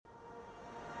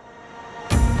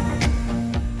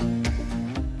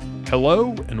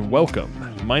Hello and welcome.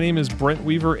 My name is Brent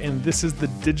Weaver, and this is the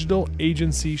Digital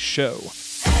Agency Show,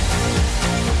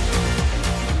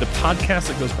 the podcast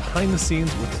that goes behind the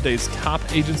scenes with today's top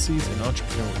agencies and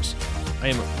entrepreneurs. I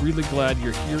am really glad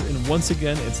you're here, and once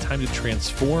again, it's time to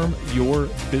transform your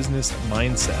business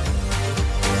mindset.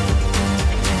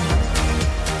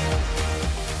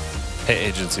 Hey,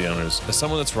 agency owners. As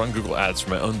someone that's run Google Ads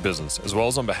for my own business, as well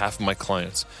as on behalf of my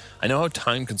clients, I know how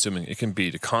time-consuming it can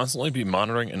be to constantly be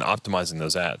monitoring and optimizing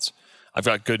those ads. I've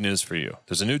got good news for you.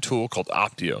 There's a new tool called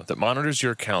Optio that monitors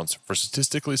your accounts for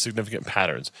statistically significant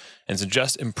patterns and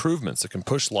suggests improvements that can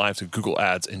push live to Google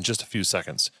Ads in just a few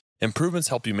seconds. Improvements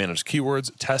help you manage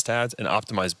keywords, test ads, and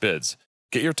optimize bids.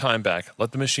 Get your time back.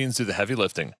 Let the machines do the heavy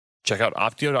lifting. Check out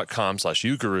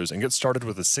optio.com/ugurus and get started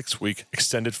with a 6-week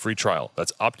extended free trial.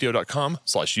 That's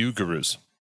optio.com/ugurus.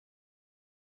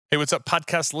 Hey, what's up,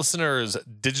 podcast listeners,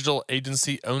 digital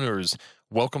agency owners?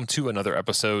 Welcome to another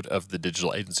episode of the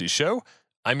Digital Agency Show.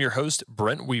 I'm your host,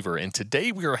 Brent Weaver, and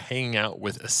today we are hanging out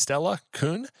with Estela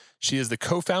Kun. She is the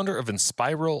co-founder of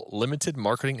InSpiral Limited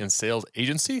Marketing and Sales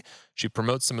Agency. She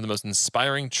promotes some of the most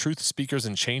inspiring truth speakers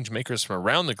and change makers from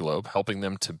around the globe, helping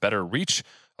them to better reach,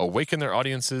 awaken their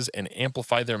audiences, and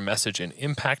amplify their message and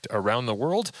impact around the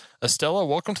world. Estela,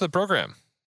 welcome to the program.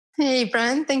 Hey,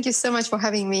 Brent. Thank you so much for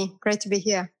having me. Great to be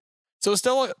here. So,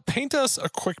 Estela, paint us a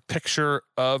quick picture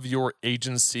of your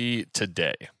agency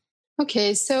today.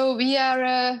 Okay, so we are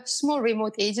a small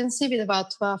remote agency with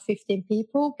about 15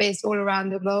 people based all around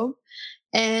the globe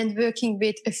and working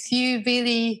with a few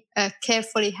really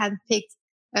carefully handpicked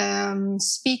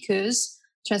speakers,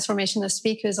 transformational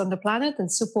speakers on the planet,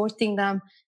 and supporting them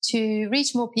to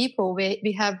reach more people.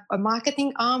 We have a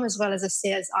marketing arm as well as a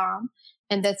sales arm,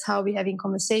 and that's how we're having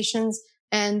conversations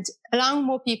and allowing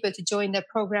more people to join their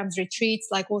programs, retreats,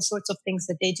 like all sorts of things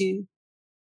that they do.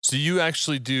 So you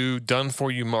actually do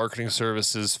done-for-you marketing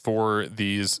services for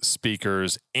these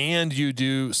speakers, and you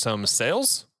do some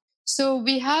sales? So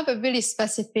we have a really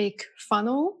specific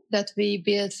funnel that we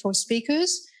build for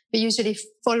speakers. We usually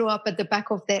follow up at the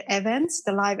back of their events,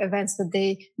 the live events that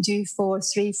they do for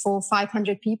 300, 400,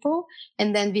 500 people.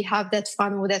 And then we have that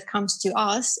funnel that comes to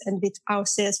us, and with our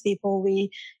salespeople,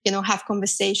 we, have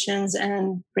conversations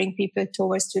and bring people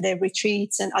to their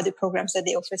retreats and other programs that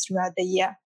they offer throughout the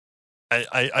year.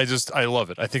 I love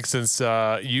it. I think since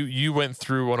you went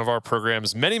through one of our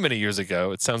programs many, many years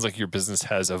ago, it sounds like your business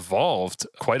has evolved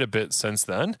quite a bit since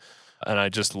then. And I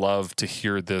just love to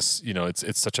hear this,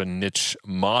 it's such a niche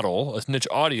model, a niche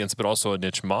audience, but also a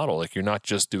niche model. Like you're not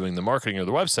just doing the marketing or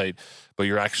the website, but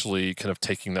you're actually kind of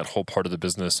taking that whole part of the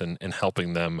business and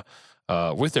helping them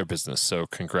with their business. So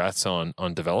congrats on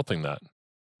developing that.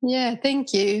 Yeah,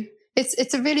 thank you.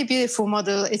 It's a really beautiful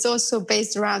model. It's also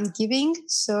based around giving.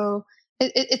 So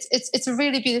it's a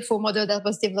really beautiful model that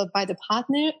was developed by the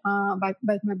partner, by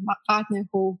my partner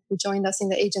who joined us in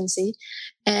the agency.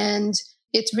 And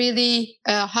it really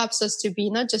helps us to be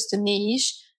not just a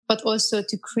niche, but also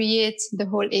to create the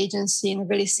whole agency in a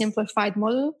really simplified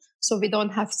model. So we don't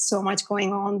have so much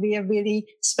going on. We are really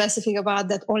specific about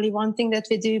that only one thing that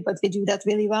we do, but we do that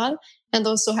really well, and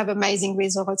also have amazing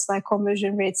results. Like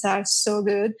conversion rates are so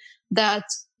good that,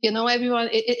 everyone,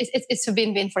 it's a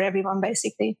win-win for everyone,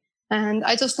 basically. And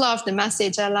I just love the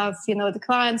message. I love, the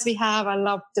clients we have. I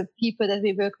love the people that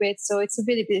we work with. So it's a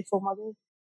really beautiful model.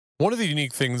 One of the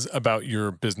unique things about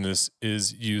your business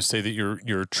is you say that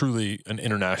you're truly an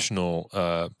international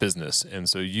business. And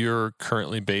so you're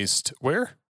currently based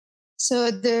where?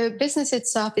 So the business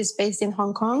itself is based in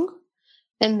Hong Kong.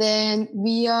 And then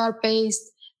we are based,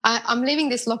 I'm living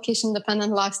this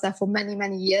location-dependent lifestyle for many,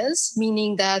 many years,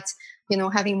 meaning that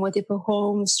having multiple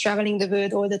homes, traveling the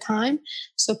world all the time.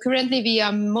 So currently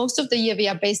most of the year we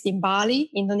are based in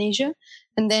Bali, Indonesia.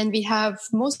 And then we have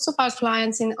most of our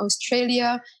clients in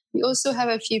Australia. We also have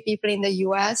a few people in the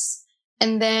US.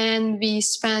 And then we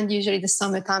spend usually the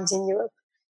summer times in Europe.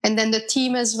 And then the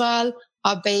team as well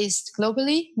are based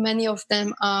globally. Many of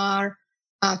them are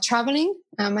traveling.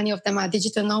 Many of them are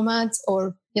digital nomads,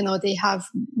 or they have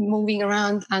moving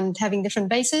around and having different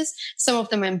bases. Some of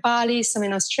them in Bali, some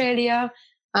in Australia.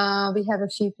 We have a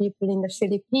few people in the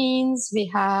Philippines. We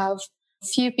have a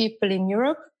few people in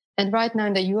Europe. And right now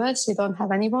in the US, we don't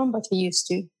have anyone, but we used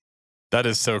to. That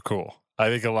is so cool. I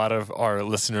think a lot of our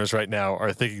listeners right now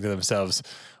are thinking to themselves,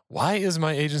 why is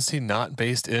my agency not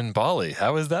based in Bali?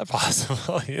 How is that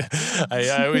possible?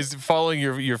 I always following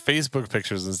your Facebook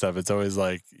pictures and stuff. It's always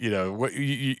like, what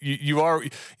you are,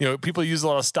 people use a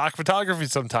lot of stock photography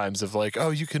sometimes of like,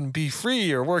 oh, you can be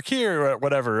free or work here or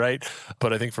whatever, right?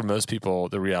 But I think for most people,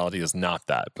 the reality is not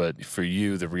that. But for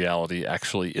you, the reality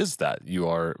actually is that you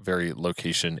are very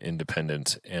location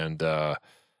independent.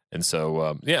 And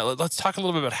so, let's talk a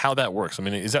little bit about how that works. I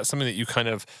mean, is that something that you kind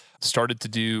of started to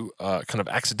do kind of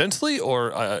accidentally,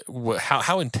 or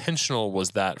how intentional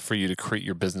was that for you to create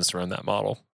your business around that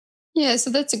model? Yeah, so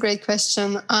that's a great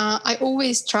question. I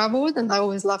always traveled and I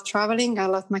always loved traveling. I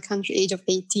left my country age of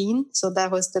 18. So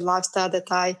that was the lifestyle that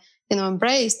I,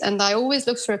 embraced. And I always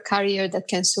looked for a career that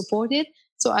can support it.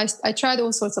 So I tried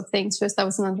all sorts of things. First, I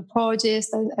was an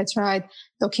anthropologist. I tried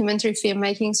documentary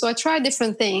filmmaking. So I tried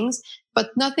different things, but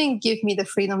nothing gave me the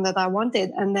freedom that I wanted.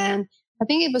 And then I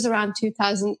think it was around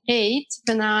 2008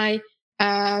 when I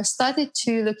started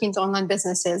to look into online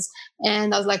businesses.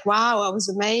 And I was like, wow, I was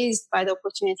amazed by the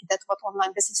opportunity that what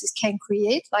online businesses can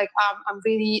create. Like, I'm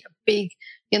really a big,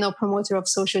 promoter of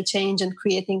social change and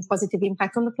creating positive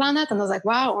impact on the planet. And I was like,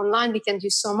 wow, online we can do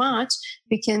so much.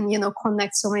 We can,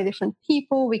 connect so many different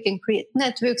people. We can create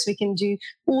networks. We can do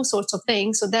all sorts of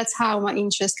things. So that's how my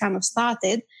interest kind of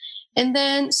started. And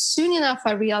then soon enough,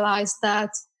 I realized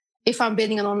that if I'm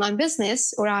building an online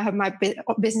business or I have my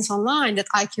business online, that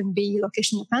I can be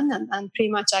location dependent and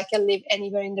pretty much I can live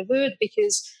anywhere in the world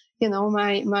because,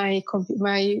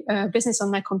 my business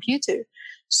on my computer.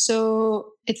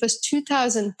 So it was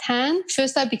 2010.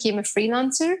 First, I became a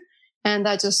freelancer and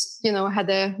I just, had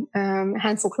a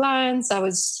handful of clients. I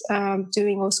was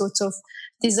doing all sorts of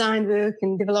design work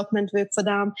and development work for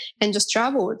them and just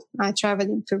traveled. I traveled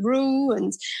in Peru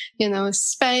and,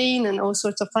 Spain and all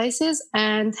sorts of places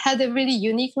and had a really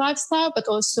unique lifestyle, but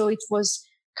also it was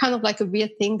kind of like a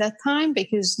weird thing that time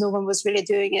because no one was really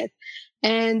doing it.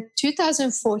 And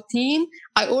 2014,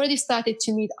 I already started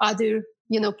to meet other,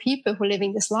 people who are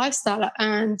living this lifestyle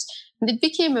and it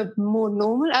became a more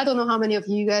normal. I don't know how many of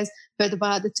you guys heard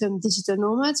about the term digital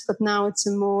nomads, but now it's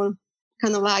a more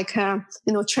kind of like,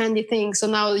 trendy thing. So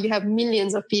now you have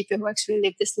millions of people who actually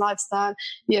live this lifestyle.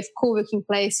 You have co-working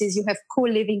places, you have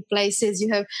co-living places, you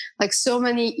have like so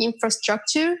many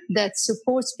infrastructure that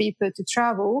supports people to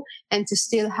travel and to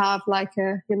still have like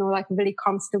a really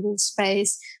comfortable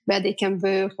space where they can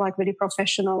work like really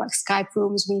professional, like Skype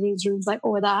rooms, meetings rooms, like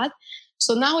all that.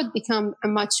 So now it become a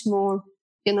much more,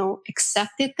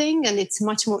 accepted thing and it's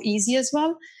much more easy as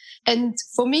well. And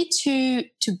for me to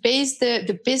base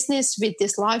the business with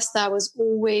this lifestyle was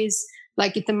always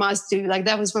like it a must do. Like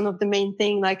that was one of the main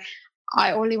thing. Like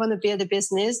I only want to build a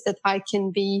business that I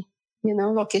can be,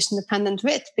 location dependent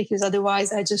with because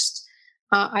otherwise I just,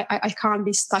 I can't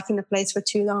be stuck in a place for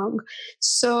too long.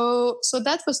 So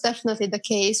that was definitely the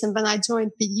case. And when I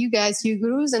joined with you guys, you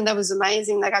gurus, and that was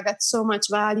amazing. Like I got so much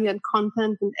value and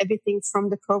content and everything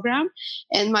from the program.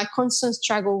 And my constant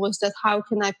struggle was that how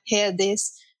can I pair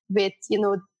this with,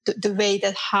 the way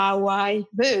that how I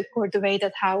work or the way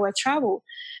that how I travel.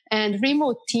 And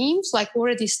remote teams like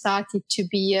already started to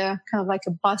be a kind of like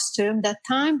a buzz term that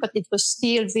time, but it was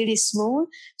still really small.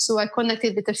 So I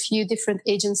connected with a few different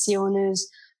agency owners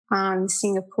in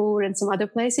Singapore and some other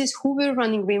places who were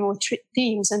running remote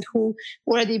teams and who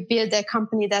already built their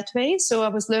company that way. So I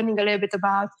was learning a little bit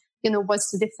about what's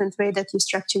the different way that you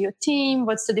structure your team?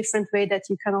 What's the different way that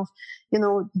you kind of,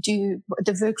 do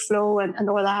the workflow and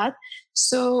all that.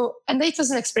 So, and it was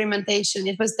an experimentation.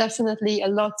 It was definitely a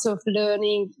lot of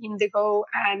learning in the go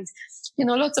and,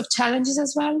 lots of challenges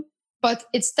as well. But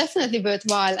it's definitely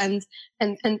worthwhile.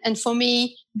 And for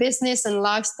me, business and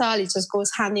lifestyle, it just goes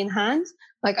hand in hand.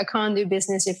 Like I can't do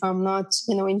business if I'm not,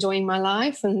 enjoying my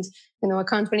life. And, I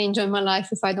can't really enjoy my life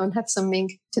if I don't have something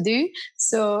to do.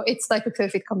 So it's like a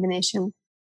perfect combination.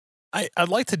 I'd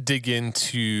like to dig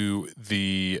into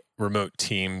the remote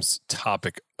teams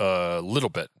topic a little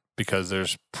bit because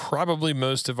there's probably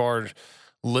most of our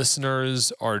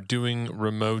listeners are doing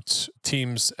remote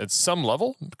teams at some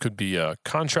level. It could be a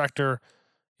contractor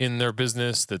in their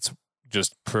business that's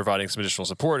just providing some additional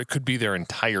support. It could be their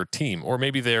entire team, or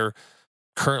maybe they're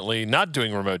currently not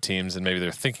doing remote teams and maybe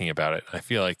they're thinking about it. I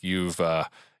feel like you've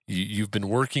been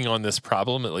working on this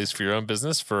problem, at least for your own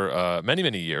business, for many,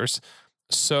 many years.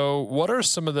 So what are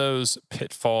some of those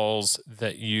pitfalls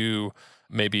that you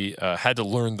maybe had to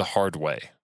learn the hard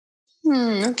way?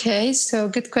 Okay, so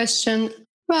good question.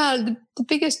 Well, the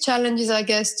biggest challenge is, I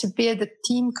guess, to build a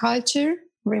team culture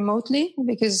remotely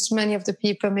because many of the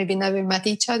people maybe never met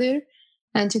each other.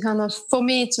 And to kind of, for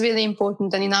me, it's really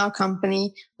important that in our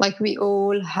company, like we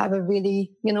all have a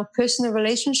really, personal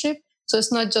relationship. So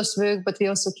it's not just work, but we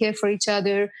also care for each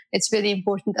other. It's really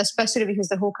important, especially because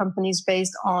the whole company is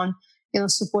based on,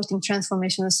 supporting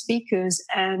transformational speakers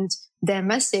and their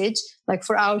message, like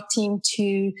for our team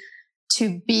to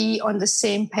be on the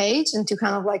same page and to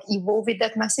kind of like evolve with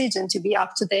that message and to be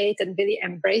up to date and really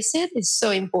embrace it is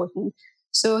so important.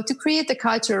 So to create a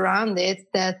culture around it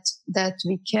that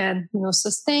we can,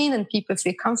 sustain and people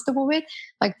feel comfortable with,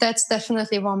 like that's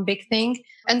definitely one big thing.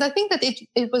 And I think that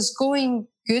it was going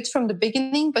good from the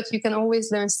beginning, but you can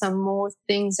always learn some more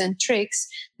things and tricks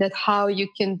that how you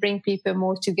can bring people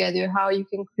more together, how you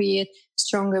can create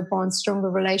stronger bonds, stronger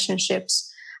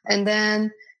relationships. And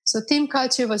then, so team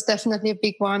culture was definitely a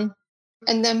big one.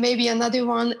 And then maybe another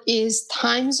one is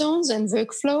time zones and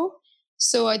workflow.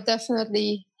 So I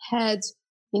definitely had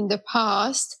in the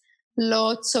past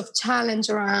lots of challenge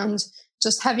around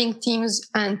just having teams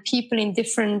and people in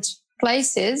different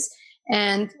places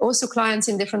and also clients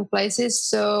in different places.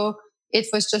 So it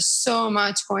was just so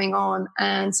much going on.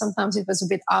 And sometimes it was a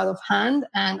bit out of hand.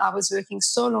 And I was working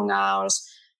so long hours,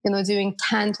 doing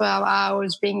 10, 12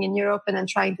 hours, being in Europe and then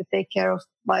trying to take care of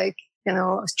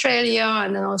Australia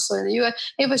and then also in the US.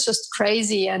 It was just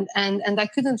crazy. And I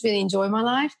couldn't really enjoy my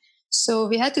life. So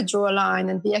we had to draw a line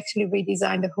and we actually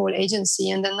redesigned the whole agency.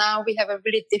 And then now we have a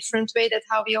really different way that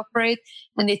how we operate.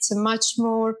 And it's a much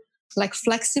more like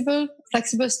flexible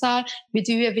style. We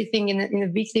do everything in a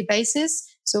weekly basis.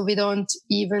 So we don't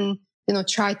even,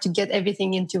 try to get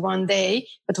everything into one day,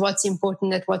 but what's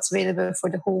important that what's available for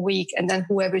the whole week. And then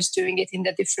whoever's doing it in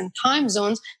the different time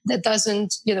zones, that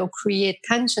doesn't, create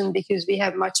tension because we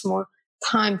have much more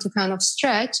time to kind of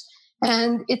stretch.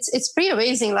 And it's pretty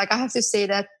amazing. Like I have to say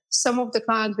that some of the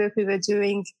client work we were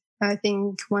doing, I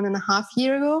think 1.5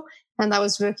 years ago, and I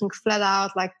was working flat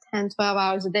out like 10, 12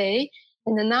 hours a day.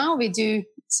 And then now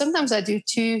sometimes I do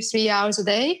 2-3 hours a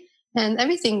day and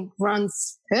everything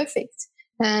runs perfect.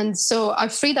 And so I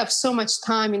freed up so much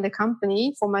time in the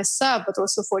company for myself, but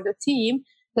also for the team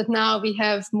that now we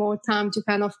have more time to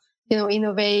kind of,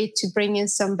 innovate, to bring in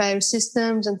some better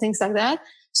systems and things like that.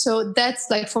 So that's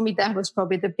like, for me, that was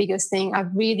probably the biggest thing. I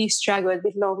really struggled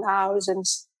with long hours and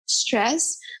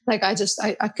stress. Like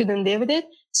I couldn't live with it.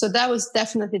 So that was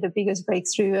definitely the biggest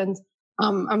breakthrough. And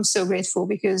I'm so grateful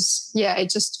because it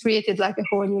just created like a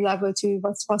whole new level to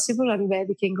what's possible and where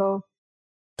we can go.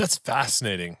 That's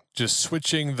fascinating. Just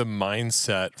switching the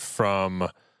mindset from,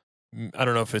 I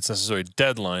don't know if it's necessarily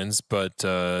deadlines, but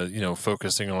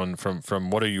focusing on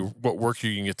from what work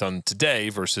you can get done today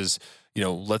versus,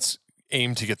 let's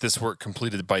aim to get this work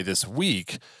completed by this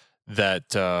week.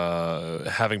 That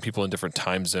having people in different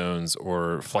time zones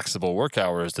or flexible work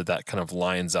hours, that kind of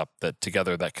lines up that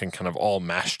together, that can kind of all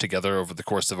mash together over the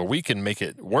course of a week and make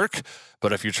it work.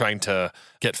 But if you're trying to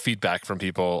get feedback from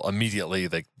people immediately,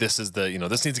 like this is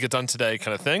this needs to get done today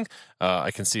kind of thing,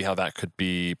 I can see how that could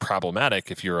be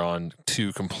problematic if you're on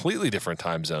two completely different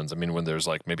time zones. I mean, when there's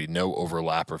like maybe no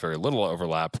overlap or very little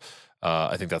overlap,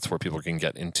 I think that's where people can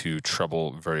get into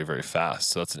trouble very, very fast.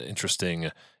 So that's an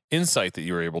interesting insight that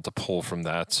you were able to pull from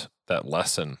that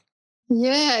lesson.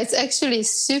 Yeah, it's actually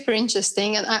super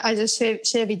interesting. And I just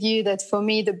share with you that for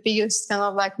me, the biggest kind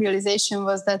of like realization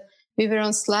was that we were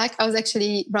on Slack. I was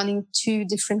actually running 2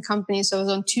 different companies. So I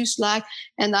was on 2 Slack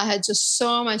and I had just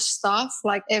so much stuff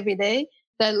like every day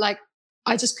that like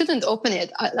I just couldn't open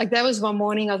it. There was one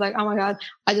morning I was like, oh my God,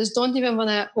 I just don't even want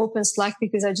to open Slack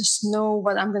because I just know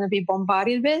what I'm going to be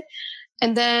bombarded with.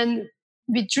 And then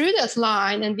we drew that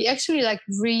line and we actually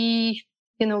we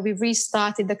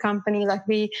restarted the company.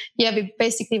 We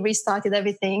basically restarted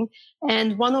everything.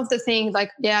 And one of the things, I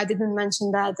didn't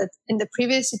mention that in the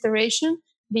previous iteration,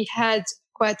 we had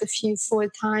quite a few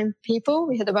full-time people.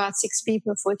 We had about 6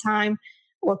 people full-time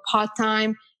or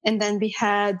part-time. And then we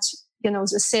had, the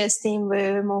sales team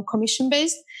were more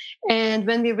commission-based. And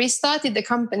when we restarted the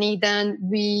company, then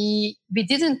we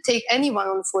didn't take anyone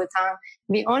on full-time.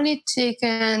 We only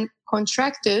taken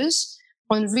contractors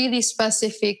on really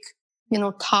specific,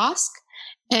 task.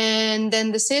 And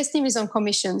then the sales team is on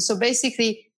commission. So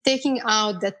basically taking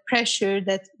out that pressure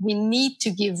that we need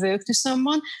to give work to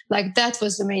someone, that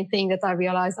was the main thing that I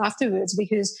realized afterwards,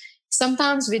 because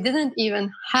sometimes we didn't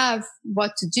even have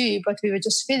what to do, but we were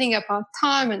just filling up our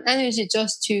time and energy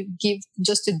just to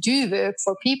do work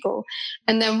for people.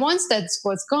 And then once that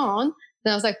was gone,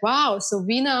 then I was like, wow, so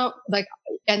we now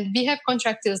and we have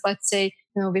contractors, let's say,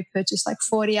 we purchase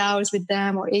 40 hours with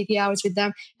them or 80 hours with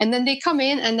them. And then they come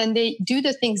in and then they do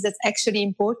the things that's actually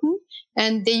important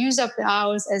and they use up the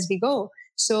hours as we go.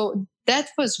 So that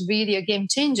was really a game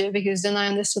changer because then I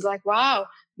understood wow,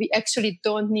 we actually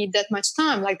don't need that much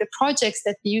time. Like the projects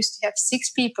that we used to have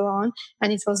 6 people on,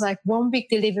 and it was like 1 week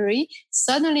delivery.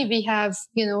 Suddenly we have,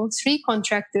 3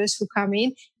 contractors who come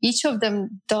in. Each of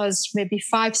them does maybe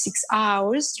 5-6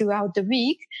 hours throughout the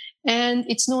week, and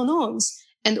it's no norms.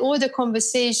 And all the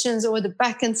conversations, all the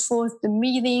back and forth, the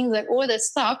meetings, like all that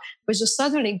stuff was just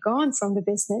suddenly gone from the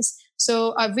business.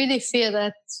 So I really feel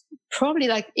that probably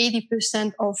like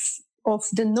 80% of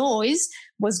the noise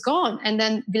was gone. And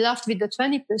then we left with the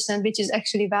 20%, which is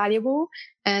actually valuable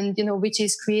and, which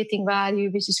is creating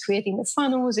value, which is creating the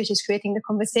funnels, which is creating the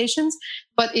conversations,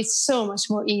 but it's so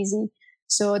much more easy.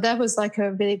 So that was like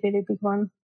a really, really big one.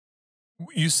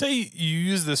 You say you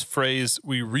use this phrase,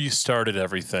 we restarted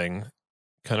everything,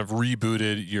 kind of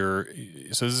rebooted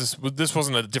so this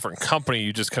wasn't a different company.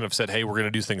 You just kind of said, hey, we're going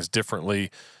to do things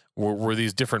differently. Were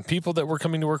these different people that were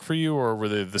coming to work for you, or were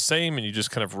they the same and you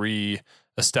just kind of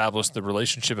re-established the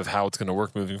relationship of how it's going to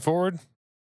work moving forward?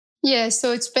 Yeah.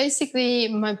 So it's basically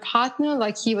my partner,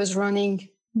 like he was running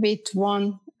with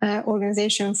one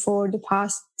organization for the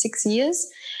past 6 years.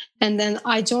 And then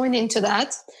I joined into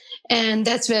that. And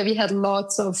that's where we had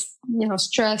lots of,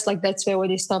 stress. Like that's where all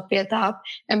this stuff built up.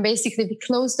 And basically we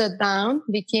closed that down.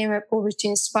 We came over to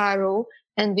InSpiral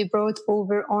and we brought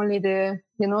over only the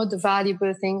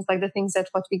valuable things, like the things that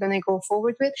what we're going to go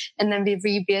forward with. And then we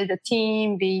rebuilt the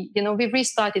team. We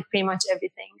restarted pretty much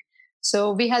everything.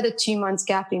 So we had a 2 months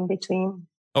gap in between.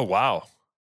 Oh, wow.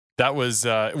 That was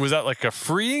that like a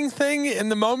freeing thing in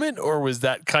the moment, or was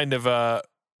that kind of oh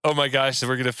my gosh,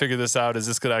 we're going to figure this out. Is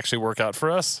this going to actually work out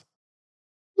for us?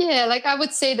 Yeah, like I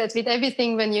would say that with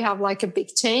everything, when you have like a big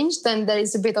change, then there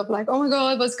is a bit of like, oh my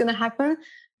God, what's going to happen?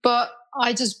 But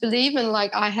I just believe in,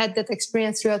 like, I had that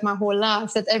experience throughout my whole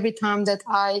life that every time that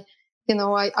I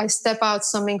step out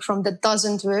something from that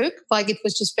doesn't work, like it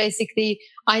was just basically,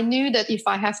 I knew that if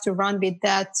I have to run with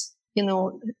that,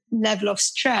 level of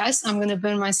stress, I'm going to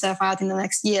burn myself out in the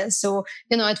next year. So,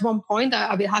 at one point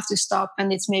I will have to stop,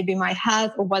 and it's maybe my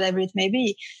health or whatever it may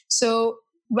be. So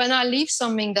when I leave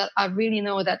something that I really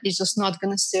know that is just not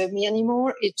going to serve me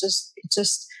anymore, it just, it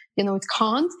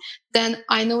can't, then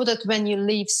I know that when you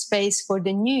leave space for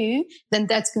the new, then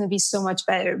that's going to be so much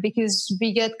better because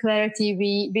we get clarity.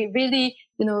 We really,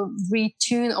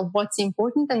 retune of what's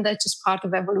important, and that's just part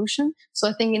of evolution. So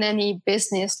I think in any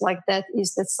business, like that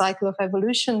is that cycle of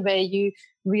evolution where you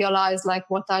realize like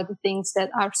what are the things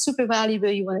that are super valuable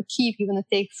you want to keep, you want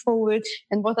to take forward,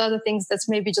 and what are the things that's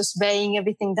maybe just weighing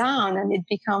everything down, and it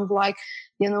becomes like,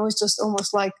 it's just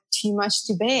almost like too much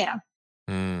to bear.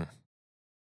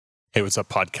 Hey, what's up,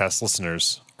 podcast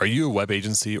listeners? Are you a web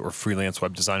agency or freelance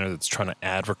web designer that's trying to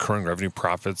add recurring revenue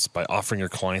profits by offering your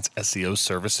clients SEO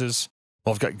services?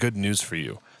 Well, I've got good news for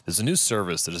you. There's a new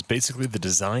service that is basically the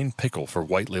design pickle for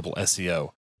white label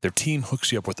SEO. Their team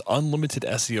hooks you up with unlimited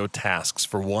SEO tasks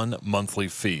for one monthly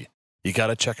fee. You got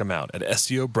to check them out at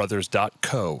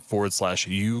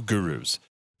SEObrothers.co/YouGurus.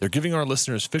 They're giving our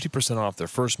listeners 50% off their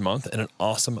first month and an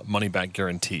awesome money-back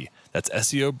guarantee. That's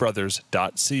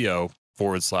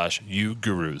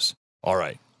SEObrothers.co/YouGurus. All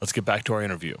right, let's get back to our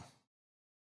interview.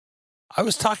 I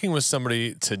was talking with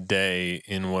somebody today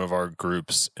in one of our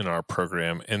groups in our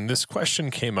program, and this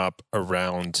question came up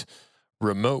around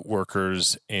remote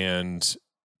workers and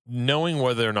knowing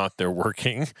whether or not they're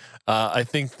working. I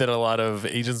think that a lot of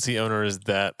agency owners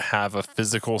that have a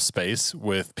physical space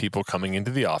with people coming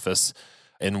into the office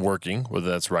and working, whether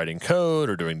that's writing code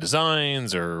or doing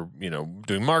designs or,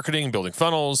 doing marketing, building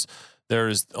funnels,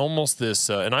 there's almost this,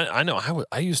 and I know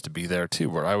I used to be there too,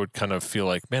 where I would kind of feel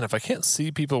like, man, if I can't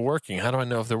see people working, how do I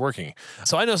know if they're working?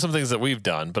 So I know some things that we've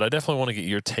done, but I definitely want to get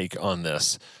your take on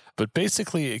this. But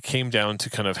basically, it came down to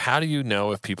kind of how do you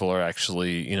know if people are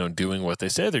actually, doing what they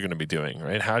say they're going to be doing,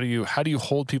 right? How do you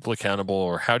hold people accountable,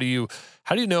 or how do you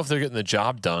know if they're getting the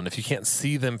job done if you can't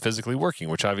see them physically working?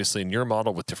 Which obviously in your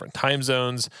model with different time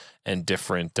zones and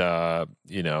different,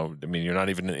 you're not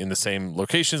even in the same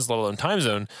locations, let alone time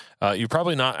zone. You're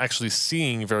probably not actually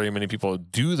seeing very many people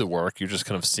do the work. You're just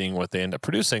kind of seeing what they end up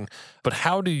producing. But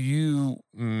how do you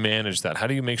manage that? How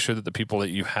do you make sure that the people that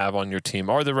you have on your team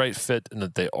are the right fit and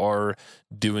that they are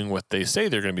doing what they say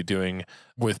they're going to be doing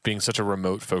with being such a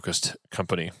remote focused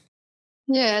company?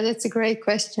 Yeah, that's a great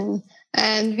question.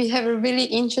 And we have a really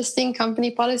interesting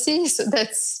company policy. So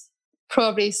that's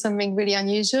probably something really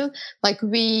unusual. Like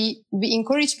we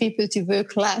encourage people to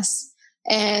work less.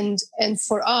 And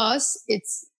for us,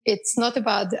 it's not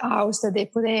about the hours that they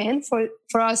put in. For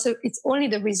us, it's only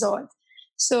the result.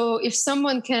 So if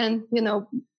someone can,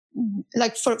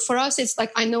 like for us, it's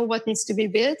like, I know what needs to be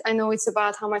built. I know it's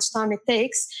about how much time it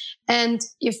takes. And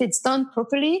if it's done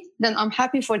properly, then I'm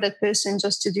happy for that person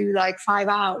just to do like 5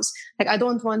 hours. Like, I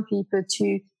don't want people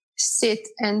to sit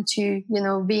and to,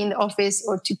 be in the office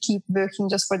or to keep working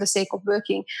just for the sake of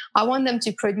working. I want them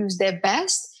to produce their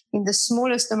best in the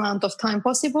smallest amount of time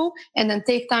possible, and then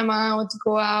take time out,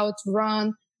 go out,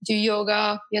 run, do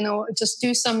yoga, just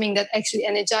do something that actually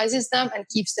energizes them and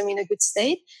keeps them in a good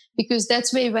state. Because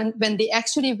that's where when they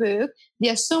actually work, they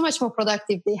are so much more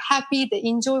productive. They're happy, they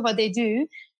enjoy what they do.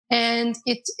 And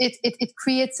it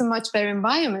creates a much better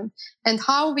environment. And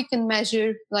how we can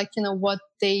measure, what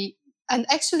they, and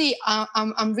actually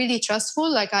I'm really trustful.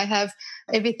 Like, I have,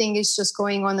 everything is just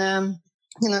going on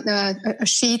a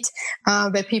sheet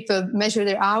where people measure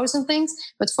their hours and things.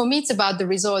 But for me, it's about the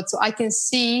results. So I can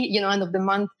see, end of the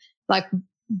month, like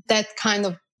that kind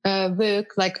of work,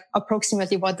 like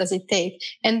approximately what does it take.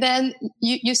 And then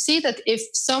you see that if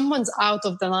someone's out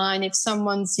of the line, if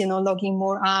someone's, logging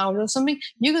more hours or something,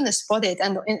 you're going to spot it.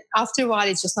 And after a while,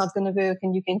 it's just not going to work,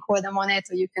 and you can call them on it,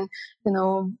 or you can,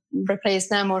 replace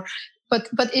them, or But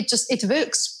it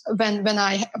works when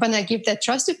I give that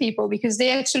trust to people, because they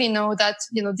actually know that,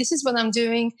 this is what I'm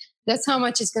doing. That's how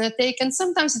much it's going to take. And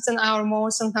sometimes it's an hour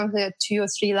more, sometimes there are 2 or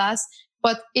 3 less,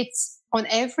 but it's on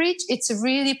average, it's a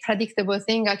really predictable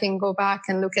thing. I can go back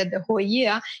and look at the whole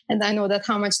year, and I know that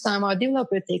how much time our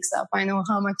developer takes up. I know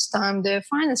how much time the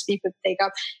finance people take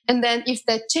up. And then if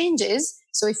that changes,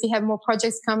 so if we have more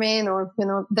projects come in, or,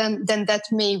 then that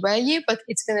may vary, but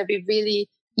it's going to be really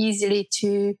easily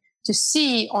to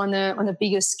see on a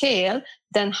bigger scale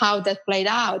than how that played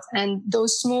out. And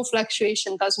those small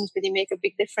fluctuation doesn't really make a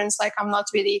big difference. Like, I'm not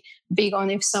really big on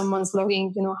if someone's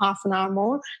logging, half an hour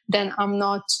more, then I'm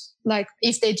not like,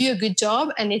 if they do a good job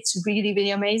and it's really, really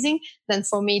amazing, then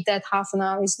for me, that half an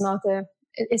hour is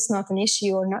it's not an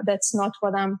issue, or not, that's not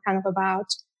what I'm kind of about.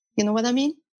 You know what I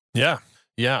mean? Yeah.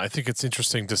 Yeah, I think it's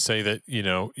interesting to say that,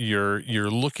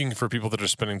 you're looking for people that are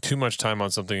spending too much time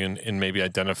on something, and maybe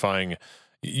identifying,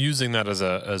 using that as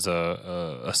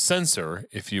a sensor,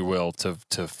 if you will,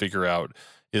 to figure out,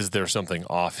 is there something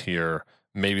off here?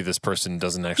 Maybe this person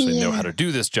doesn't actually know how to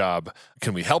do this job.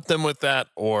 Can we help them with that?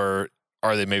 Or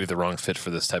are they maybe the wrong fit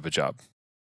for this type of job?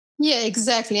 Yeah,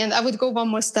 exactly. And I would go one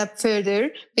more step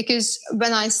further, because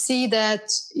when I see that,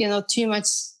 too much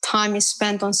time is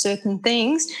spent on certain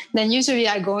things, then usually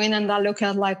I go in and I look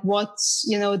at like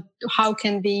how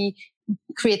can we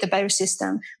create a better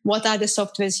system? What are the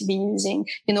softwares you've been using?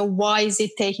 Why is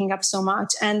it taking up so much?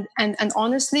 And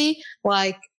honestly,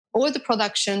 like, all the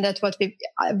production that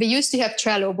we used to have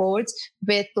Trello boards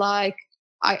with like,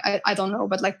 I don't know,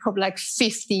 but like probably like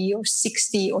 50 or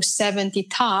 60 or 70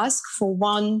 tasks for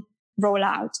one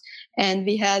rollout. And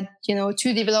we had, 2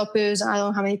 developers, I don't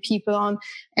know how many people on,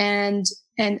 and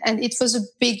it was a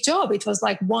big job. It was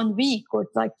like 1 week or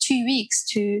like 2 weeks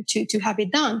to have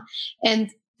it done. And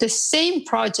the same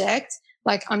project,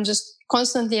 like, I'm just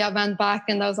constantly, I went back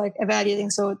and I was like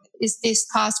evaluating. So is this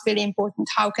task really important?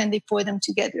 How can we put them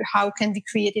together? How can we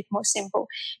create it more simple?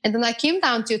 And then I came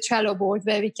down to a Trello board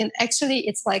where we can actually,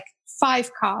 it's like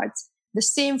 5 cards, the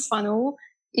same funnel.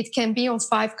 It can be on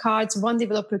 5 cards. One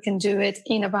developer can do it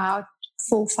in about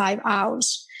 4 or 5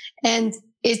 hours. And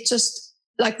it's just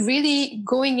like really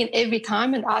going in every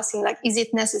time and asking, like, is it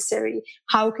necessary?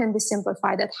 How can we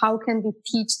simplify that? How can we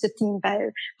teach the team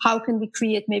better? How can we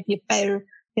create maybe a better,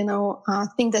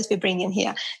 thing that we bring in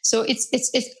here? So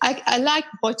I like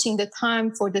watching the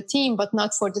time for the team, but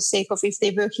not for the sake of if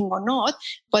they're working or not,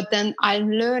 but then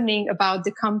I'm learning about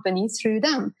the company through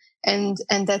them. And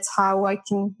that's how I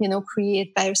can,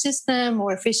 create better system,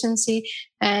 more efficiency,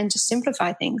 and just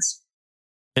simplify things.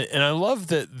 And I love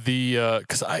that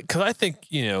because I think,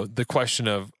 the question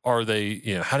of, are they,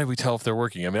 how do we tell if they're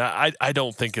working? I mean, I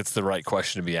don't think it's the right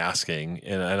question to be asking.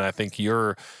 And I think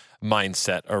your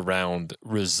mindset around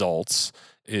results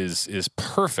is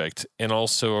perfect. And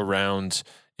also around,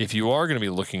 if you are going to be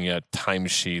looking at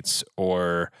timesheets,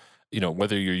 or,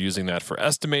 whether you're using that for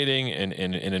estimating and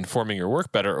informing your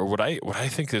work better, or what I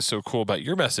think is so cool about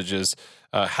your message is,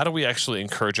 how do we actually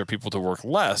encourage our people to work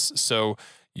less? So,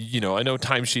 I know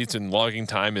timesheets and logging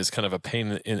time is kind of a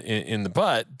pain in the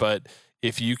butt, but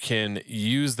if you can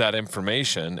use that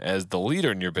information as the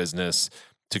leader in your business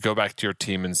to go back to your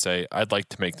team and say, I'd like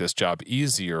to make this job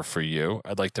easier for you.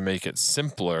 I'd like to make it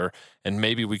simpler. And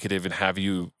maybe we could even have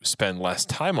you spend less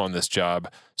time on this job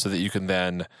so that you can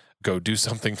then go do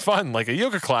something fun, like a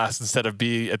yoga class, instead of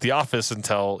be at the office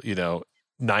until,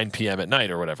 9 p.m. at night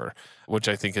or whatever, which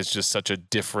I think is just such a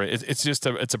different,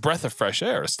 it's a breath of fresh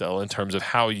air, Estelle, in terms of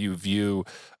how you view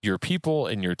your people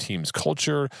and your team's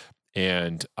culture,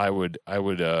 And I would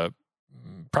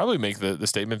probably make the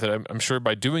statement that I'm sure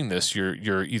by doing this,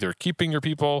 you're either keeping your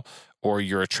people or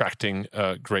you're attracting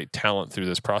great talent through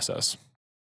this process.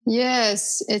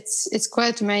 Yes, it's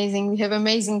quite amazing. We have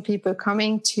amazing people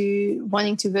coming to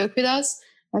wanting to work with us.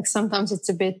 Like sometimes it's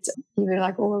a bit even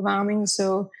like overwhelming.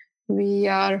 So we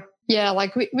are, yeah,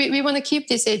 like we want to keep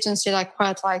this agency like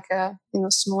quite like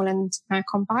small and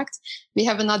compact. We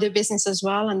have another business as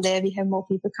well, and there we have more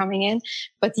people coming in.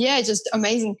 But yeah, just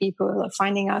amazing people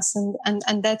finding us,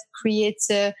 and that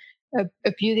creates a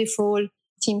beautiful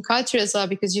team culture as well,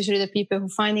 because usually the people who are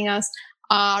finding us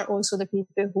are also the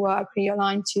people who are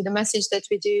pre-aligned to the message that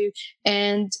we do,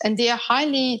 and they are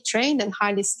highly trained and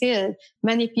highly skilled.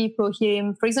 Many people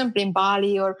here, for example, in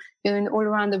Bali or all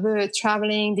around the world,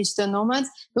 traveling digital nomads,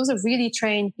 those are really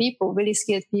trained people, really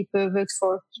skilled people, work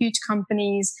for huge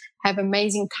companies, have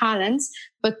amazing talents.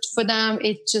 But for them,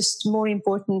 it's just more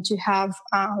important to have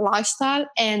a lifestyle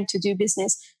and to do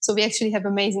business. So we actually have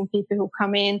amazing people who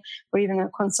come in, or even on a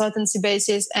consultancy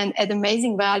basis, and add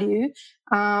amazing value.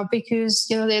 Because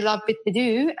they love what we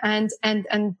do, and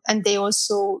they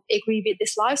also agree with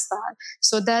this lifestyle.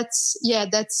 So that's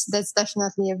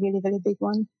definitely a really, really big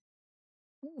one.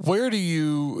 Where do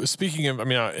you, speaking of, I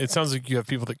mean, it sounds like you have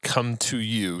people that come to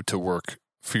you to work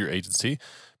for your agency,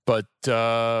 but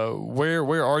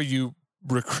where are you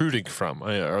recruiting from?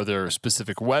 Are there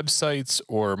specific websites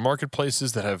or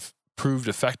marketplaces that have proved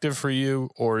effective for you,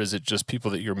 or is it just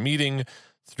people that you're meeting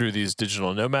through these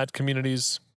digital nomad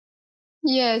communities?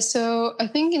 Yeah, so I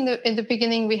think in the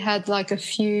beginning we had like a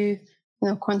few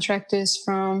contractors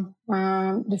from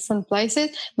different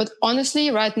places, but honestly,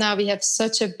 right now we have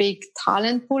such a big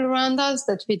talent pool around us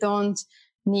that we don't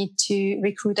need to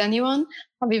recruit anyone.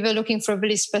 We were looking for a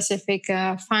really specific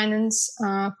finance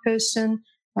person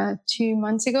 2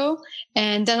 months ago,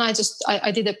 and then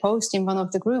I did a post in one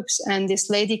of the groups, and this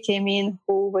lady came in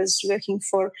who was working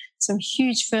for some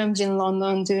huge firms in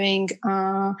London doing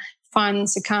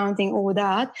finance, accounting, all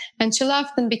that. And she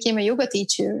left and became a yoga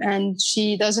teacher. And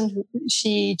she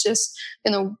just,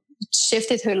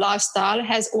 shifted her lifestyle,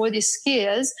 has all these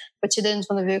skills, but she didn't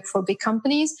want to work for big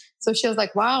companies. So she was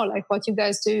like, wow, like what you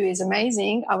guys do is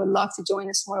amazing. I would love to join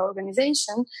a small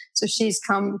organization. So she's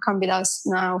come with us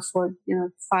now for,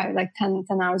 10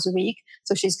 hours a week.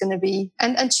 So she's going to be,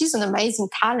 and she's an amazing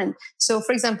talent. So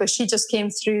for example, she just came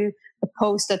through a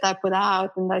post that I put out,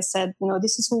 and I said,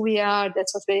 this is who we are.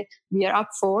 That's what we are up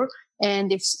for.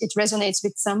 And if it resonates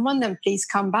with someone, then please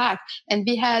come back. And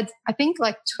we had, I think,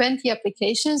 like 20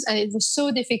 applications, and it was so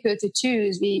difficult to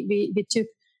choose. We took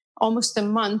almost a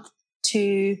month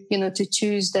to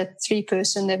choose that 3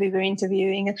 person that we were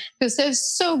interviewing, because there's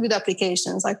so good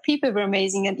applications. Like people were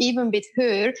amazing, and even with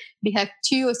her, we had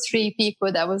 2 or 3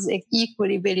 people that was like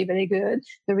equally very, very good.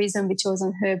 The reason we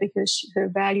chosen her because her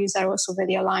values are also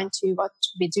very aligned to what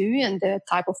we do and the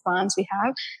type of plans we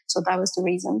have. So that was the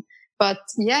reason. But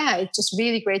yeah, it's just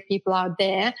really great people out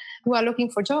there who are looking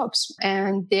for jobs,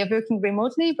 and they're working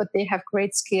remotely, but they have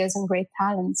great skills and great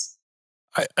talents.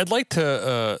 I'd like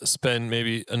to spend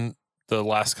maybe the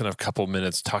last kind of couple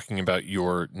minutes talking about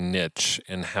your niche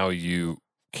and how you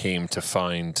came to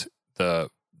find the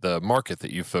market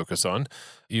that you focus on.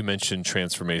 You mentioned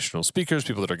transformational speakers,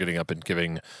 people that are getting up and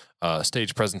giving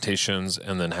stage presentations,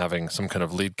 and then having some kind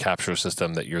of lead capture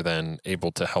system that you're then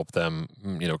able to help them,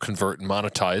 convert and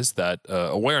monetize that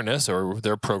awareness or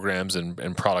their programs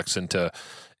and products into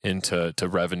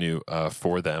revenue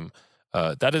for them.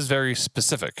 That is very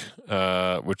specific,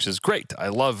 which is great. I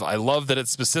love that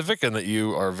it's specific and that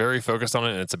you are very focused on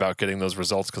it, and it's about getting those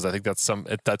results, because I think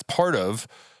that's part of,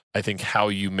 I think, how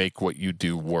you make what you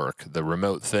do work. The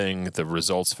remote thing, the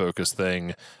results focused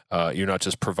thing. You're not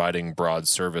just providing broad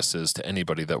services to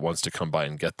anybody that wants to come by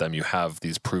and get them. You have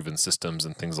these proven systems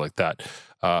and things like that.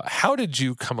 How did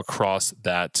you come across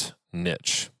that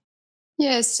niche?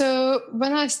 Yeah, so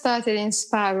when I started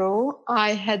InSpiral,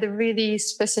 I had a really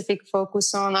specific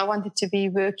focus on, I wanted to be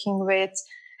working with,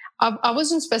 I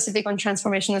wasn't specific on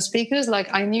transformational speakers.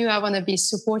 Like I knew I want to be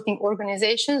supporting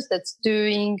organizations that's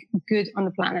doing good on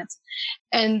the planet.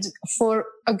 And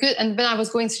and when I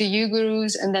was going through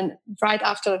UGurus, and then right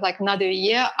after like another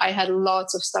year, I had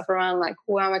lots of stuff around like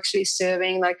who I'm actually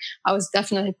serving. Like I was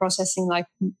definitely processing like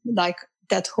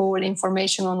that whole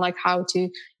information on like how to,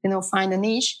 find a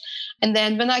niche. And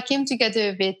then when I came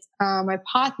together with my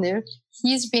partner,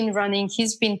 he's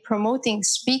been promoting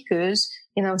speakers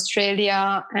in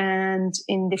Australia and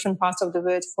in different parts of the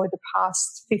world for the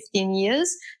past 15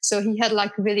 years. So he had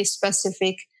like really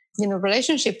specific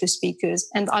relationship to speakers.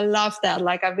 And I love that.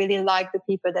 Like, I really like the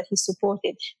people that he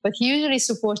supported, but he usually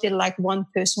supported like one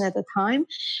person at a time.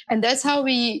 And that's how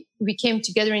we came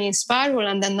together in InSpiral.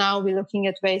 And then now we're looking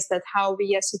at ways that how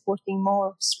we are supporting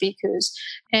more speakers.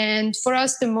 And for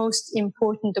us, the most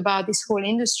important about this whole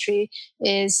industry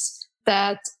is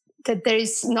that there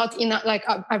is not enough, like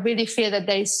I really feel that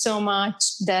there is so much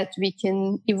that we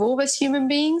can evolve as human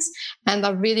beings. And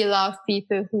I really love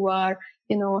people who are,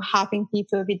 helping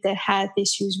people with their health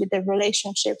issues, with their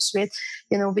relationships, with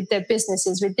their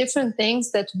businesses, with different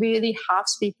things that really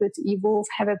helps people to evolve,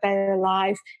 have a better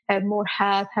life, have more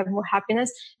health, have more happiness.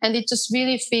 And it just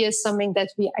really feels something that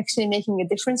we're actually making a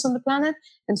difference on the planet.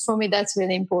 And for me, that's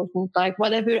really important. Like,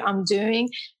 whatever I'm doing,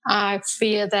 I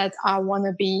feel that I want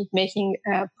to be making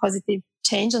a positive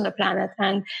change on the planet.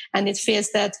 And it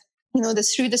feels that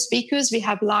through the speakers, we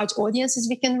have large audiences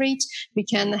we can reach. We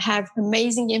can have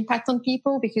amazing impact on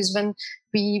people, because when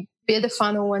we build a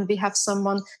funnel, when we have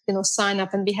someone, sign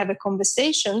up and we have a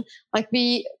conversation, like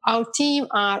our team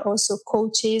are also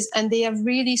coaches, and they are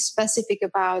really specific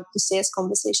about the sales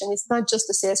conversation. It's not just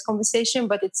a sales conversation,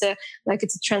 but it's a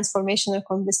transformational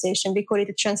conversation. We call it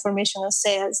a transformational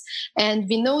sales. And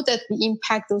we know that we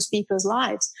impact those people's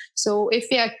lives. So if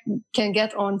we can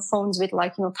get on phones with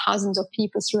thousands of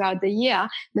people throughout the year,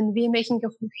 then we're making a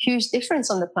huge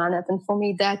difference on the planet. And for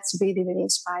me, that's really, really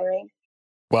inspiring.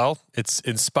 Well, it's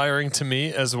inspiring to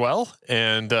me as well,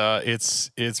 and it's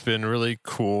been really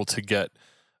cool to get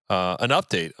an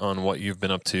update on what you've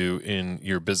been up to in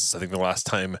your business. I think the last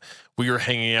time we were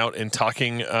hanging out and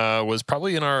talking was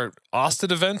probably in our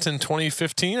Austin event in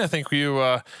 2015. I think we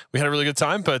had a really good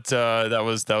time, but that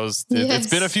was Yes. It's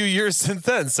been a few years since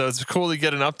then, so it's cool to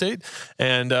get an update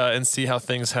and see how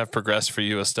things have progressed for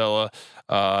you, Estela.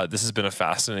 This has been a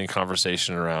fascinating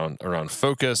conversation around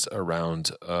focus,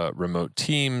 around remote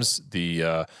teams,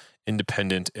 the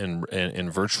independent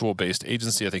and virtual based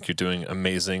agency. I think you're doing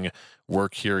amazing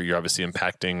work here. You're obviously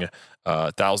impacting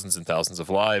thousands and thousands of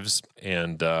lives,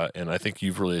 and I think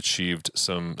you've really achieved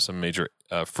some major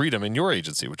freedom in your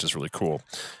agency, which is really cool.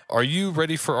 Are you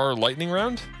ready for our lightning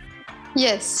round?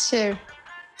 Yes, sure.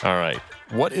 All right.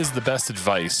 What is the best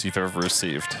advice you've ever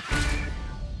received?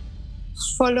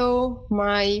 Follow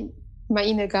my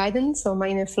inner guidance or my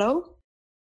inner flow.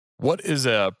 What is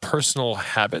a personal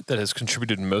habit that has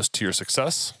contributed most to your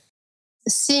success?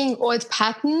 Seeing old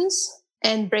patterns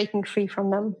and breaking free from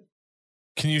them.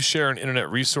 Can you share an internet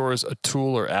resource, a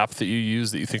tool or app that you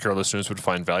use that you think our listeners would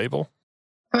find valuable?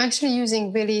 I'm actually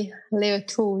using really little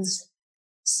tools.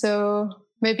 So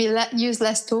maybe use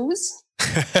less tools.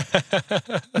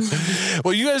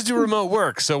 Well, you guys do remote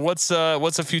work. So what's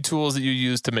a few tools that you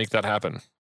use to make that happen?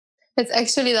 It's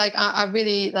actually I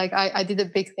really I did a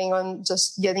big thing on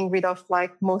just getting rid of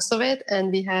most of it.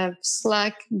 And we have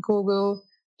Slack, Google,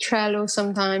 Trello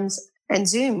sometimes, and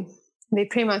Zoom. We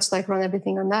pretty much run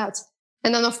everything on that.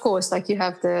 And then of course, you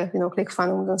have the,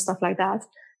 ClickFunnels and stuff like that.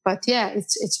 But yeah,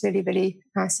 it's really, really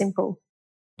simple.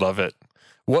 Love it.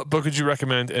 What book would you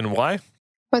recommend and why?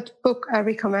 What book I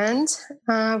recommend?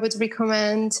 I would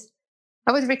recommend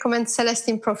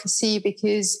Celestine Prophecy,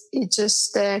 because it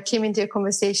just came into a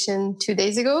conversation 2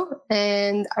 days ago,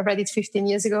 and I read it 15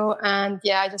 years ago. And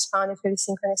yeah, I just found it very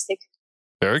synchronistic.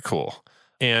 Very cool.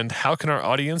 And how can our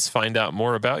audience find out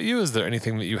more about you? Is there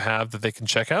anything that you have that they can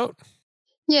check out?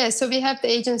 Yeah, so we have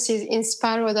the agencies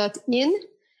InSpiral.in,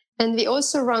 and we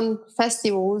also run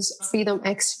festivals,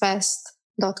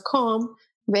 freedomxfest.com,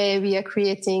 where we are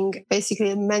creating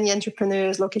basically many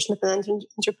entrepreneurs, location-dependent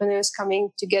entrepreneurs coming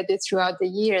together throughout the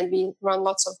year, and we run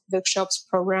lots of workshops,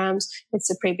 programs. It's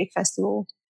a pretty big festival.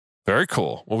 Very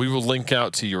cool. Well, we will link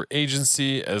out to your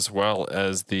agency as well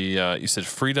as the, you said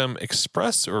Freedom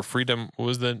Express or Freedom, what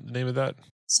was the name of that?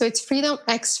 So it's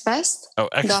freedomxfest.com. Oh,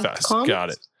 Xfest. Got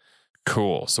it.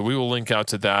 Cool. So we will link out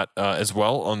to that as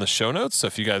well on the show notes. So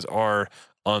if you guys are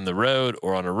on the road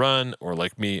or on a run or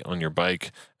like me on your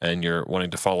bike and you're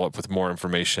wanting to follow up with more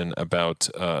information about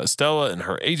Estela and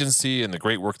her agency and the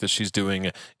great work that she's doing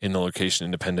in the location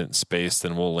independent space,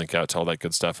 then we'll link out to all that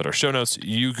good stuff at our show notes,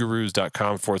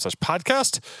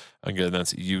 ugurus.com/podcast. Again,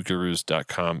 that's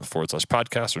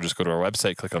ugurus.com/podcast, or just go to our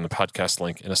website, click on the podcast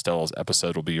link, and Estela's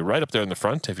episode will be right up there in the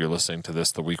front if you're listening to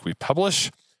this the week we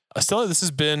publish. Estela, this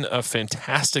has been a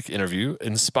fantastic interview,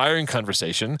 inspiring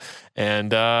conversation,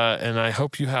 and I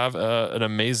hope you have an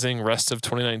amazing rest of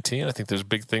 2019. I think there's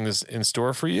big things in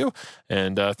store for you,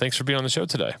 and thanks for being on the show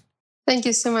today. Thank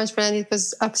you so much, Brandon. It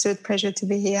was an absolute pleasure to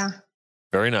be here.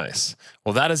 Very nice.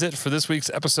 Well, that is it for this week's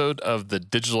episode of the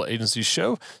Digital Agency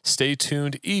Show. Stay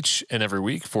tuned each and every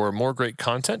week for more great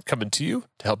content coming to you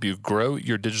to help you grow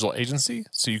your digital agency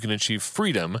so you can achieve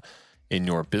freedom in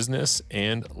your business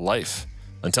and life.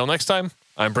 Until next time,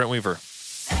 I'm Brent Weaver.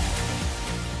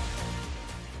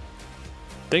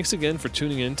 Thanks again for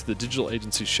tuning in to the Digital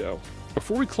Agency Show.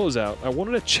 Before we close out, I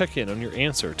wanted to check in on your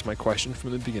answer to my question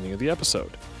from the beginning of the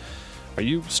episode. Are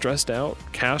you stressed out,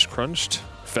 cash crunched,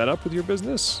 fed up with your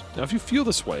business? Now, if you feel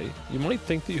this way, you might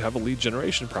think that you have a lead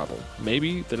generation problem.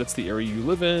 Maybe that it's the area you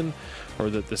live in, or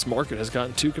that this market has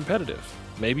gotten too competitive.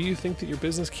 Maybe you think that your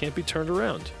business can't be turned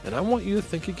around. And I want you to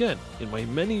think again. In my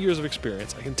many years of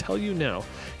experience, I can tell you now,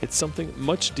 it's something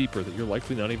much deeper that you're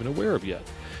likely not even aware of yet.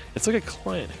 It's like a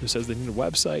client who says they need a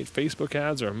website, Facebook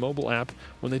ads, or a mobile app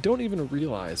when they don't even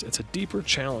realize it's a deeper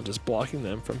challenge is blocking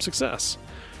them from success.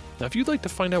 Now, if you'd like to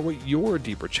find out what your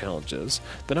deeper challenge is,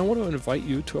 then I want to invite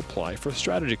you to apply for a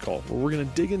strategy call where we're going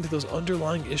to dig into those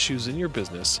underlying issues in your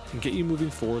business and get you moving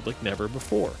forward like never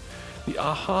before. The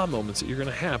aha moments that you're going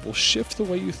to have will shift the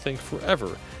way you think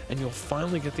forever, and you'll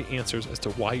finally get the answers as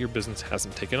to why your business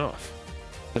hasn't taken off.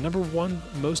 The number one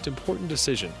most important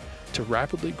decision to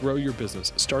rapidly grow your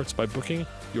business starts by booking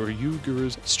your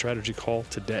UGurus strategy call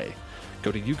today.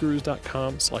 Go to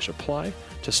ugurus.com/apply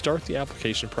to start the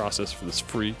application process for this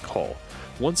free call.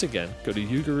 Once again, go to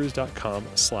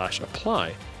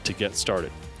ugurus.com/apply to get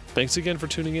started. Thanks again for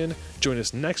tuning in. Join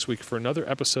us next week for another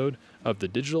episode of the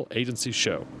Digital Agency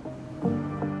Show.